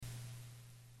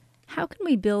How can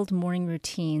we build morning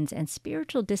routines and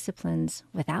spiritual disciplines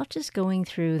without just going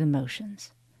through the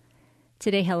motions?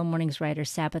 Today, Hello Mornings writer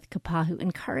Sabbath Kapahu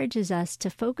encourages us to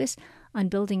focus on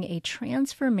building a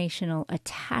transformational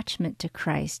attachment to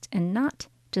Christ and not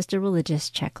just a religious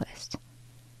checklist.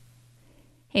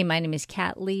 Hey, my name is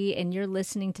Kat Lee, and you're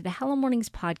listening to the Hello Mornings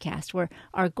podcast, where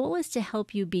our goal is to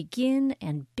help you begin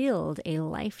and build a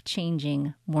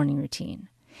life-changing morning routine.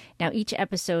 Now, each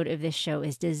episode of this show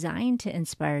is designed to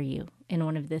inspire you in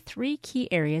one of the three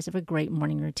key areas of a great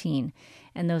morning routine,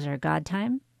 and those are God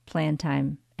time, plan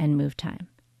time, and move time.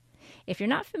 If you're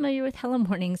not familiar with Hello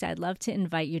Mornings, I'd love to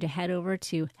invite you to head over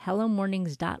to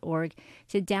hellomornings.org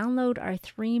to download our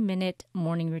 3-minute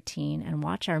morning routine and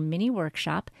watch our mini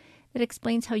workshop that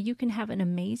explains how you can have an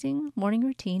amazing morning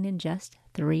routine in just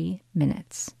 3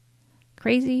 minutes.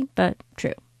 Crazy, but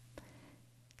true.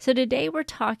 So today we're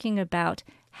talking about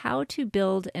how to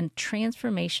build a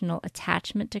transformational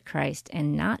attachment to Christ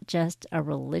and not just a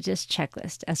religious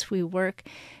checklist as we work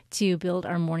to build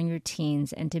our morning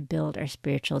routines and to build our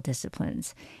spiritual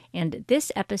disciplines. And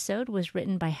this episode was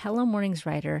written by Hello Mornings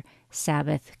writer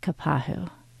Sabbath Kapahu.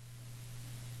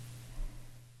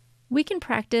 We can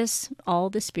practice all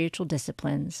the spiritual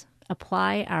disciplines,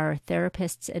 apply our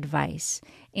therapist's advice,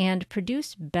 and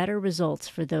produce better results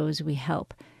for those we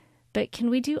help. But can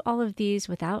we do all of these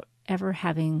without ever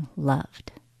having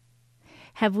loved?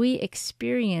 Have we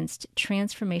experienced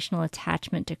transformational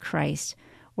attachment to Christ,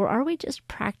 or are we just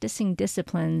practicing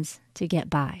disciplines to get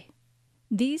by?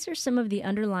 These are some of the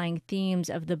underlying themes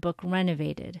of the book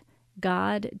Renovated: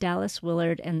 God, Dallas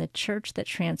Willard, and the Church That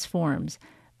Transforms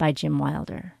by Jim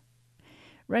Wilder.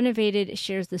 Renovated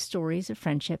shares the stories of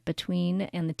friendship between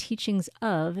and the teachings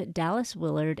of Dallas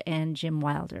Willard and Jim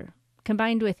Wilder,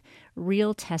 combined with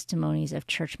real testimonies of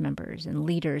church members and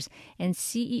leaders and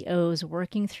CEOs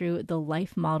working through the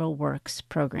Life Model Works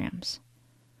programs.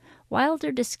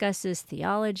 Wilder discusses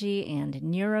theology and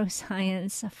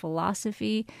neuroscience,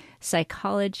 philosophy,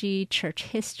 psychology, church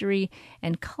history,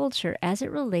 and culture as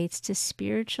it relates to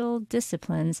spiritual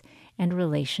disciplines and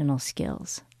relational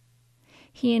skills.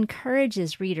 He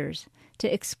encourages readers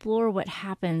to explore what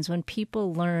happens when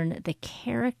people learn the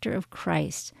character of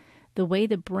Christ the way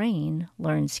the brain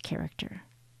learns character.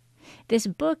 This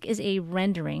book is a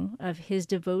rendering of his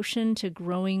devotion to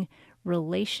growing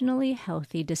relationally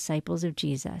healthy disciples of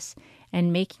Jesus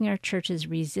and making our churches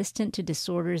resistant to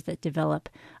disorders that develop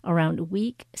around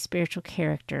weak spiritual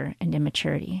character and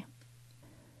immaturity.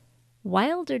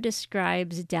 Wilder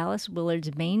describes Dallas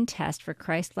Willard's main test for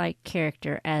Christ-like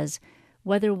character as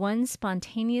whether one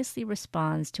spontaneously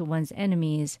responds to one's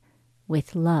enemies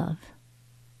with love.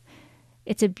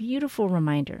 It's a beautiful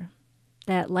reminder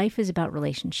that life is about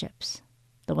relationships,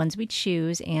 the ones we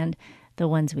choose and the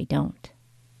ones we don't.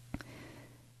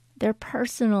 They're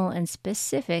personal and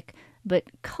specific, but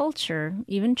culture,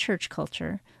 even church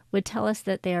culture, would tell us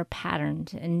that they are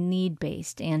patterned and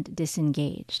need-based and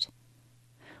disengaged.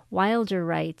 Wilder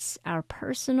writes, "Our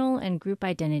personal and group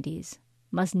identities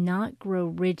must not grow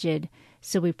rigid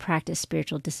so we practice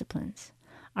spiritual disciplines.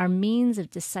 Our means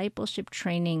of discipleship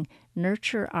training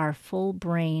nurture our full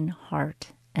brain,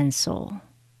 heart, and soul."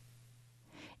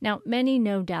 Now, many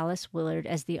know Dallas Willard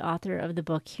as the author of the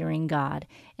book Hearing God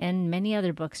and many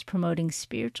other books promoting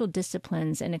spiritual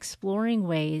disciplines and exploring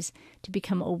ways to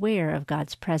become aware of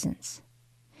God's presence.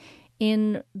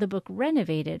 In the book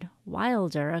Renovated,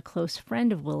 Wilder, a close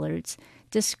friend of Willard's,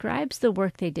 describes the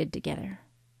work they did together,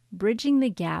 bridging the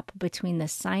gap between the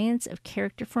science of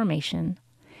character formation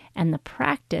and the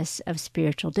practice of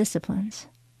spiritual disciplines.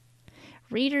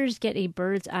 Readers get a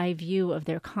bird's eye view of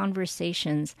their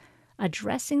conversations,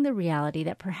 addressing the reality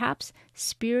that perhaps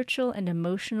spiritual and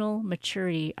emotional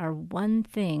maturity are one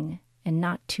thing and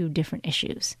not two different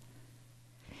issues.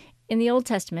 In the Old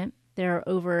Testament, there are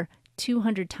over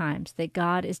 200 times that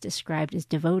God is described as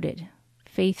devoted,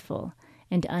 faithful,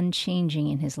 and unchanging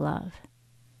in his love.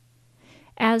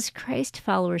 As Christ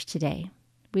followers today,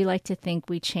 we like to think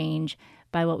we change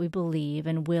by what we believe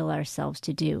and will ourselves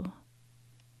to do.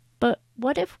 But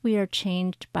what if we are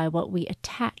changed by what we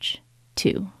attach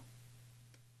to?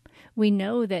 We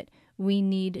know that we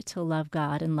need to love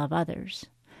God and love others,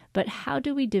 but how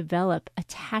do we develop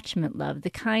attachment love, the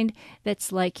kind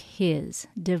that's like his,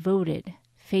 devoted,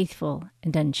 faithful,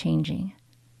 and unchanging?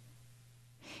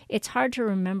 It's hard to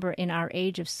remember in our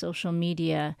age of social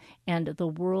media and the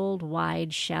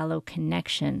worldwide shallow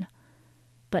connection,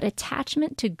 but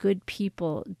attachment to good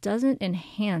people doesn't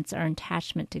enhance our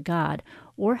attachment to God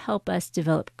or help us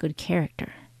develop good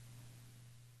character.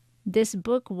 This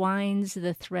book winds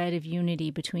the thread of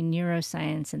unity between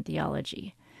neuroscience and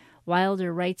theology.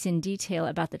 Wilder writes in detail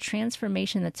about the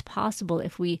transformation that's possible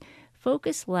if we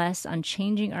focus less on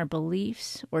changing our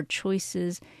beliefs or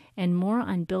choices and more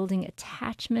on building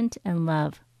attachment and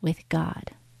love with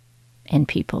God and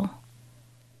people.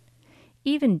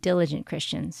 Even diligent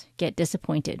Christians get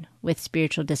disappointed with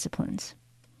spiritual disciplines.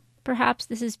 Perhaps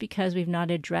this is because we've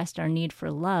not addressed our need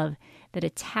for love that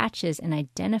attaches and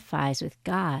identifies with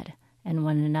God and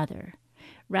one another,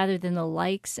 rather than the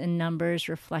likes and numbers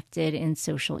reflected in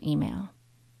social email.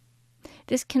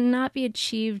 This cannot be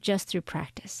achieved just through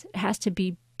practice. It has to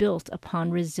be built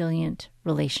upon resilient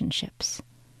relationships.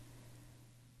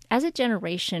 As a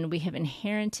generation, we have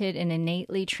inherited an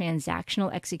innately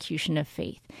transactional execution of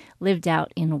faith, lived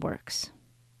out in works.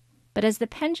 But as the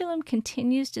pendulum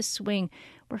continues to swing,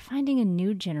 we're finding a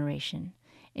new generation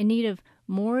in need of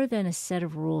more than a set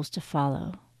of rules to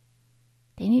follow.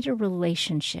 They need a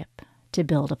relationship to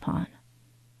build upon.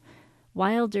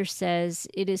 Wilder says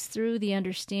it is through the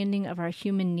understanding of our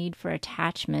human need for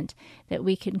attachment that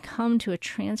we can come to a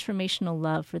transformational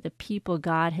love for the people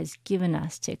God has given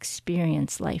us to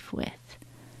experience life with.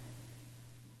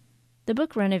 The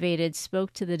book Renovated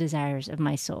spoke to the desires of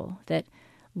my soul that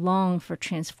long for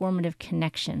transformative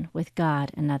connection with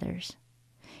God and others.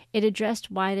 It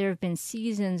addressed why there have been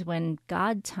seasons when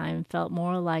God time felt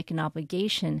more like an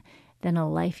obligation than a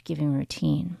life-giving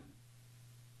routine.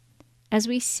 As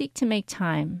we seek to make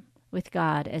time with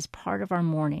God as part of our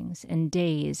mornings and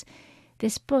days,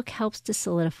 this book helps to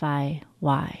solidify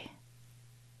why.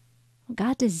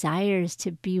 God desires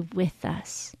to be with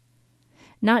us,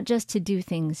 not just to do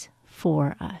things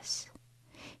for us.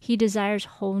 He desires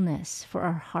wholeness for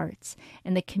our hearts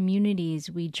and the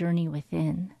communities we journey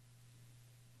within.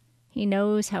 He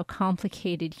knows how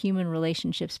complicated human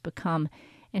relationships become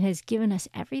and has given us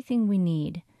everything we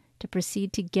need to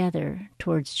proceed together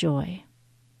towards joy.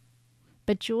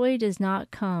 But joy does not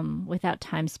come without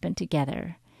time spent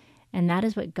together, and that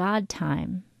is what God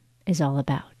time is all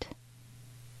about.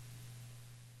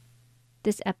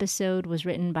 This episode was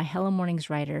written by Hello Mornings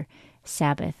writer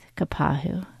Sabbath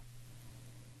Kapahu.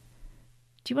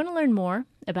 Do you want to learn more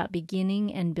about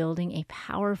beginning and building a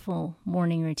powerful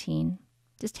morning routine?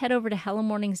 Just head over to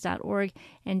hellomornings.org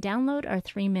and download our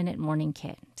 3-minute morning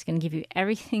kit. It's going to give you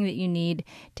everything that you need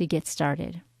to get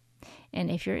started.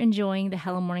 And if you're enjoying the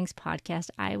Hello Mornings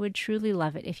podcast, I would truly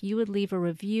love it if you would leave a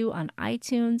review on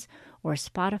iTunes or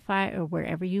Spotify or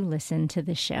wherever you listen to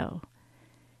the show.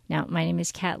 Now, my name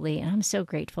is Kat Lee, and I'm so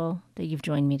grateful that you've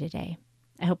joined me today.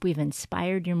 I hope we've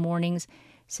inspired your mornings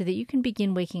so that you can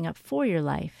begin waking up for your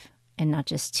life and not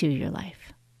just to your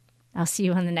life. I'll see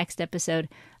you on the next episode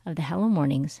of the Hello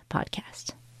Mornings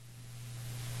podcast.